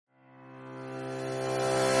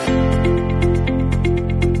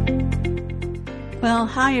Well,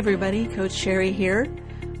 hi everybody, Coach Sherry here.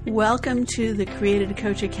 Welcome to the Created to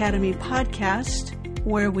Coach Academy podcast,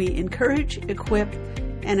 where we encourage, equip,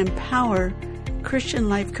 and empower Christian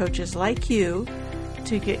life coaches like you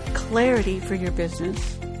to get clarity for your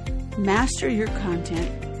business, master your content,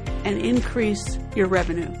 and increase your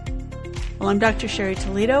revenue. Well, I'm Dr. Sherry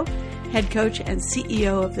Toledo, head coach and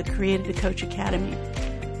CEO of the Created to Coach Academy.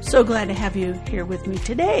 So glad to have you here with me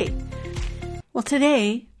today. Well,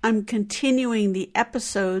 today I'm continuing the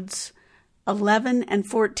episodes 11 and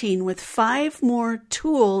 14 with 5 more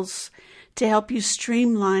tools to help you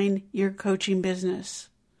streamline your coaching business.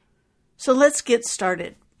 So let's get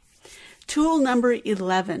started. Tool number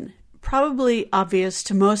 11, probably obvious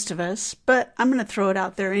to most of us, but I'm going to throw it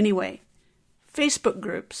out there anyway. Facebook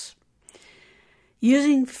groups.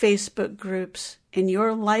 Using Facebook groups in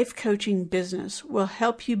your life coaching business will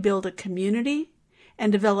help you build a community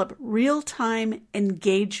and develop real-time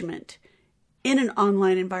engagement in an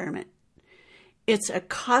online environment. It's a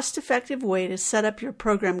cost-effective way to set up your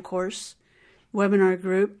program course, webinar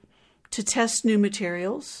group, to test new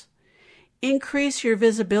materials, increase your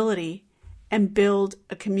visibility, and build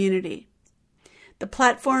a community. The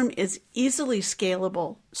platform is easily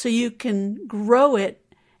scalable, so you can grow it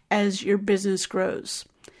as your business grows.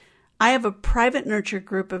 I have a private nurture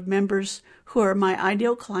group of members who are my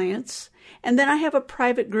ideal clients, and then I have a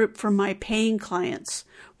private group for my paying clients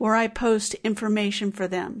where I post information for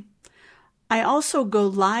them. I also go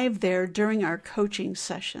live there during our coaching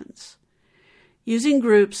sessions. Using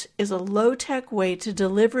groups is a low-tech way to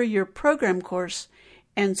deliver your program course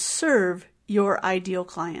and serve your ideal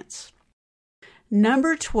clients.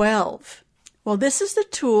 Number 12. Well, this is the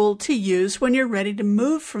tool to use when you're ready to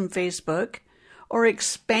move from Facebook or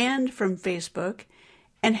expand from Facebook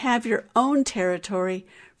and have your own territory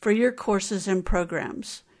for your courses and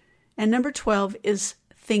programs. And number 12 is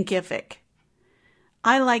Thinkific.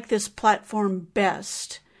 I like this platform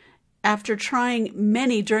best after trying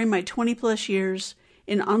many during my 20 plus years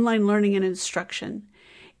in online learning and instruction.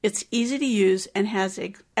 It's easy to use and has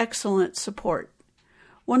excellent support.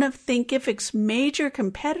 One of Thinkific's major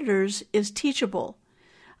competitors is Teachable.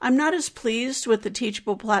 I'm not as pleased with the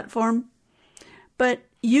Teachable platform, but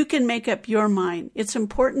you can make up your mind. It's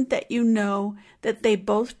important that you know that they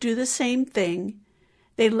both do the same thing.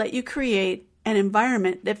 They let you create an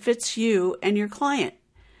environment that fits you and your client.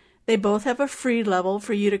 They both have a free level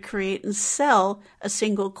for you to create and sell a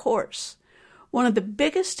single course. One of the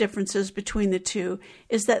biggest differences between the two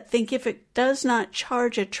is that Thinkific does not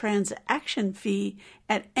charge a transaction fee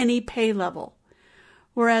at any pay level,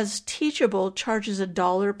 whereas Teachable charges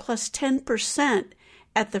 $1 plus 10%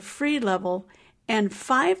 at the free level and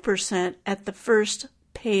 5% at the first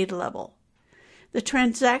paid level. The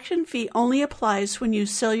transaction fee only applies when you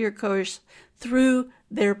sell your course through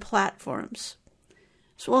their platforms.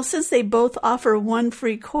 So, since they both offer one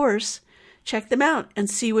free course, check them out and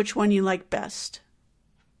see which one you like best.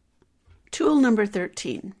 Tool number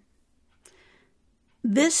 13.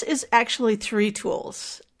 This is actually 3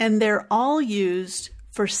 tools, and they're all used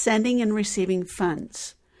for sending and receiving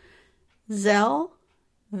funds. Zelle,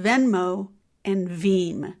 Venmo, and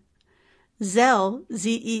Veem. Zelle,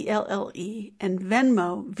 Z-E-L-L-E, and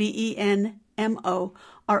Venmo, V-E-N-M-O,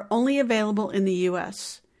 are only available in the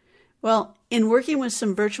U.S. Well, in working with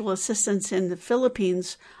some virtual assistants in the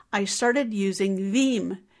Philippines, I started using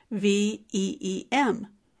Veem, V-E-E-M.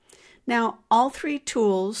 Now, all 3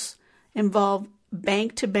 tools involve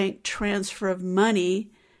bank-to-bank transfer of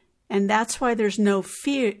money, and that's why there's no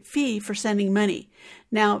fee for sending money.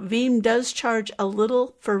 Now, Veem does charge a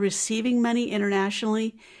little for receiving money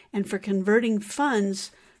internationally and for converting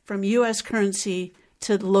funds from U.S. currency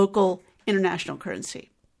to local international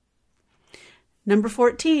currency. Number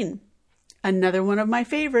 14, another one of my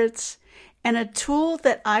favorites, and a tool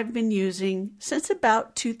that I've been using since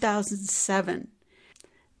about 2007.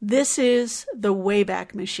 This is the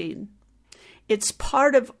Wayback Machine. It's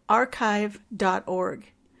part of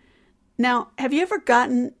archive.org. Now, have you ever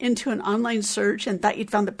gotten into an online search and thought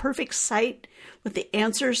you'd found the perfect site with the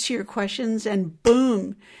answers to your questions, and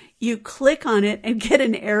boom, you click on it and get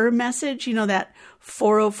an error message? You know, that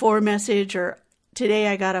 404 message, or today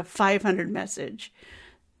I got a 500 message.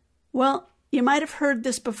 Well, you might have heard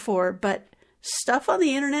this before, but stuff on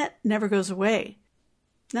the internet never goes away.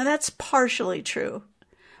 Now, that's partially true.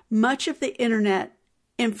 Much of the internet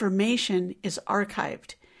information is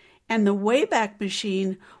archived, and the Wayback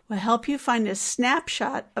Machine will help you find a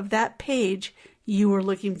snapshot of that page you were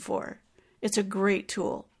looking for. It's a great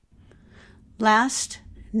tool. Last,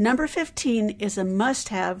 number 15 is a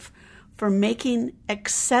must-have for making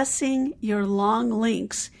accessing your long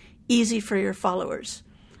links easy for your followers.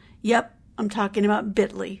 Yep, I'm talking about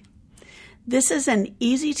Bitly. This is an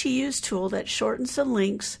easy-to-use tool that shortens the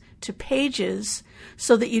links to pages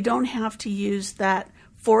so that you don't have to use that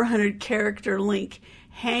 400-character link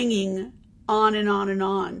hanging on and on and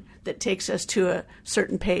on that takes us to a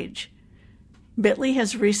certain page. Bitly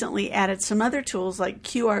has recently added some other tools like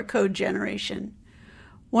QR code generation.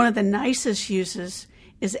 One of the nicest uses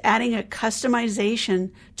is adding a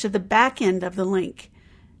customization to the back end of the link.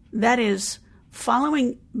 That is,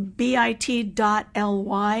 following bit.ly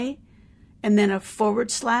and then a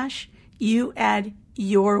 / you add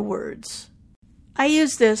your words. I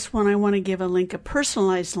use this when I want to give a link a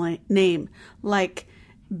personalized name, like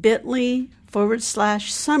bit.ly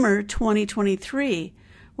 /summer 2023,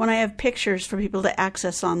 when I have pictures for people to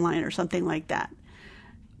access online or something like that.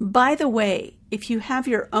 By the way, if you have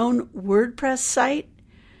your own WordPress site,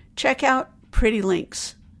 check out Pretty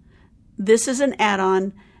Links. This is an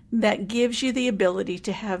add-on that gives you the ability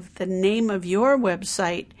to have the name of your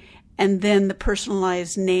website and then the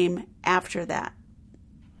personalized name after that.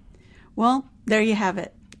 Well, there you have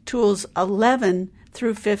it, tools 11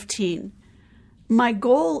 through 15. My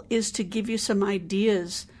goal is to give you some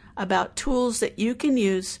ideas about tools that you can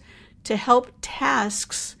use to help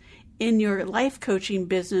tasks in your life coaching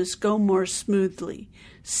business go more smoothly,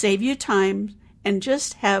 save you time, and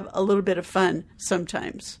just have a little bit of fun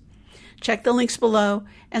sometimes. Check the links below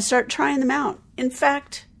and start trying them out. In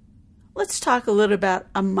fact, let's talk a little about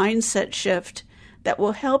a mindset shift that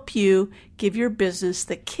will help you give your business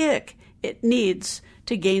the kick it needs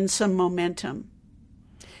to gain some momentum.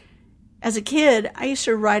 As a kid, I used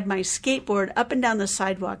to ride my skateboard up and down the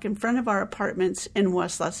sidewalk in front of our apartments in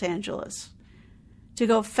West Los Angeles. To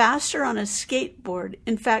go faster on a skateboard,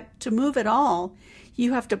 in fact, to move at all,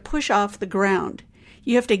 you have to push off the ground.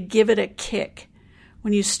 You have to give it a kick.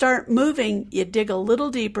 When you start moving, you dig a little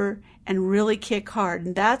deeper and really kick hard,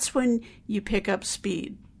 and that's when you pick up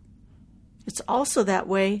speed. It's also that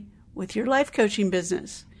way with your life coaching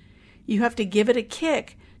business. You have to give it a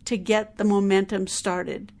kick to get the momentum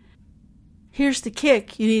started. Here's the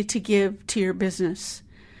kick you need to give to your business,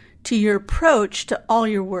 to your approach to all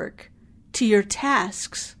your work, to your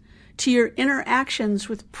tasks, to your interactions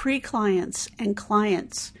with pre-clients and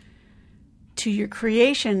clients, to your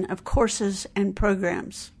creation of courses and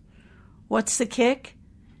programs. What's the kick?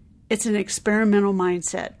 It's an experimental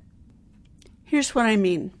mindset. Here's what I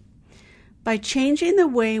mean. By changing the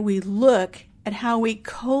way we look at how we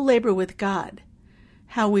co-labor with God,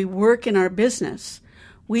 how we work in our business,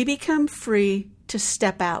 we become free to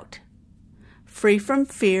step out, free from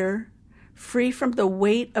fear, free from the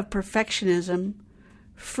weight of perfectionism,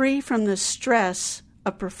 free from the stress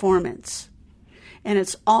of performance. And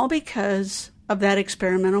it's all because of that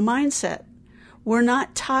experimental mindset. We're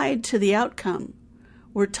not tied to the outcome.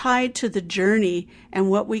 We're tied to the journey and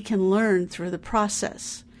what we can learn through the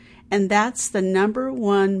process. And that's the number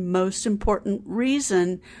one most important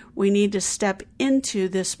reason we need to step into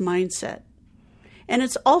this mindset. And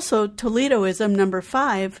it's also Toledoism number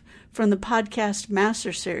 5 from the podcast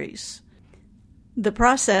Master Series. The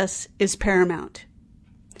process is paramount.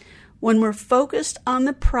 When we're focused on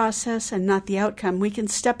the process and not the outcome, we can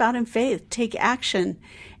step out in faith, take action,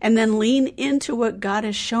 and then lean into what God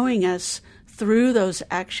is showing us through those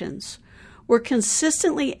actions. We're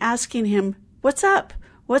consistently asking Him, what's up?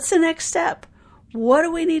 What's the next step? What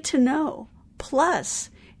do we need to know? Plus,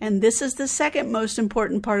 and this is the second most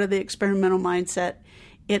important part of the experimental mindset,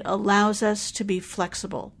 it allows us to be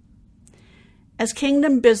flexible. As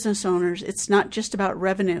kingdom business owners, it's not just about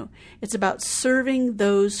revenue. It's about serving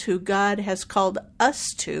those who God has called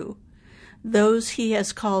us to, those He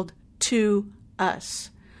has called to us.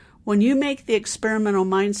 When you make the experimental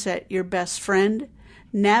mindset your best friend,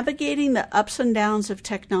 navigating the ups and downs of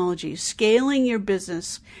technology, scaling your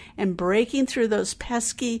business, and breaking through those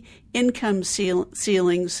pesky income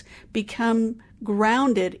ceilings become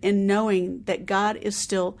grounded in knowing that God is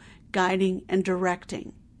still guiding and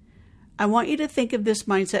directing. I want you to think of this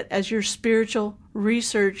mindset as your spiritual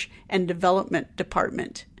research and development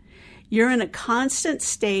department. You're in a constant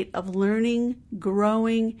state of learning,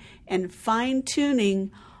 growing, and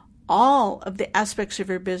fine-tuning all of the aspects of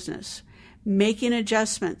your business, making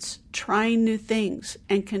adjustments, trying new things,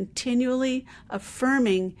 and continually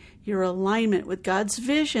affirming your alignment with God's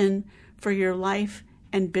vision for your life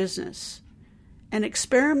and business. An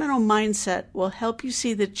experimental mindset will help you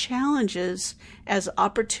see the challenges as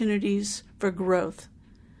opportunities for growth,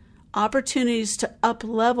 opportunities to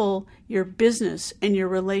up-level your business and your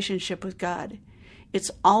relationship with God.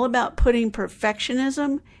 It's all about putting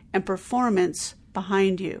perfectionism and performance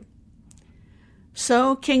behind you.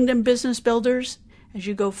 So, Kingdom Business Builders, as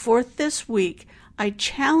you go forth this week, I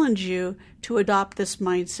challenge you to adopt this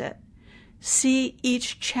mindset. See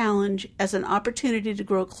each challenge as an opportunity to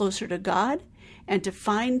grow closer to God and to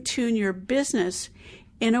fine-tune your business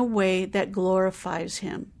in a way that glorifies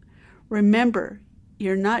Him. Remember,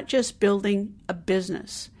 you're not just building a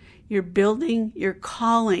business. You're building your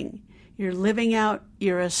calling. You're living out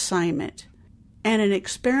your assignment. And an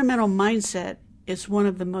experimental mindset is one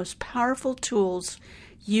of the most powerful tools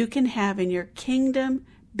you can have in your kingdom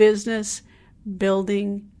business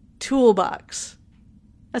building toolbox.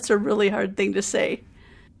 That's a really hard thing to say.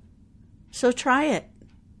 So try it.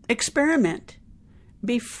 Experiment.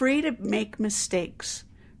 Be free to make mistakes,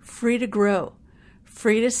 free to grow,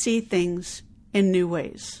 free to see things in new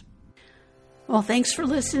ways. Well, thanks for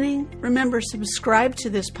listening. Remember, subscribe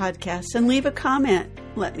to this podcast and leave a comment.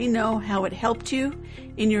 Let me know how it helped you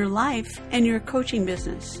in your life and your coaching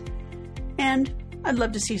business. And I'd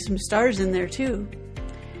love to see some stars in there too.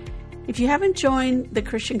 If you haven't joined the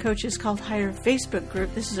Christian Coaches Called Higher Facebook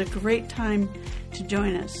group, this is a great time to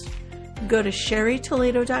join us. Go to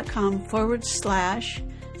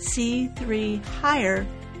sherrytoledo.com/C3Higher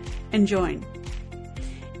and join.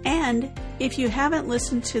 And if you haven't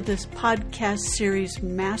listened to this podcast series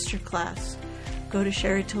masterclass, go to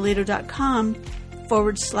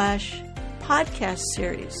sherrytoledo.com/podcast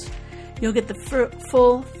series. You'll get the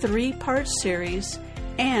full 3-part series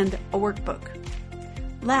and a workbook.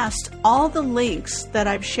 Last, all the links that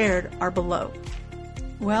I've shared are below.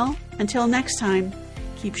 Well, until next time,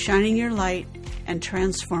 keep shining your light and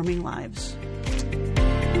transforming lives.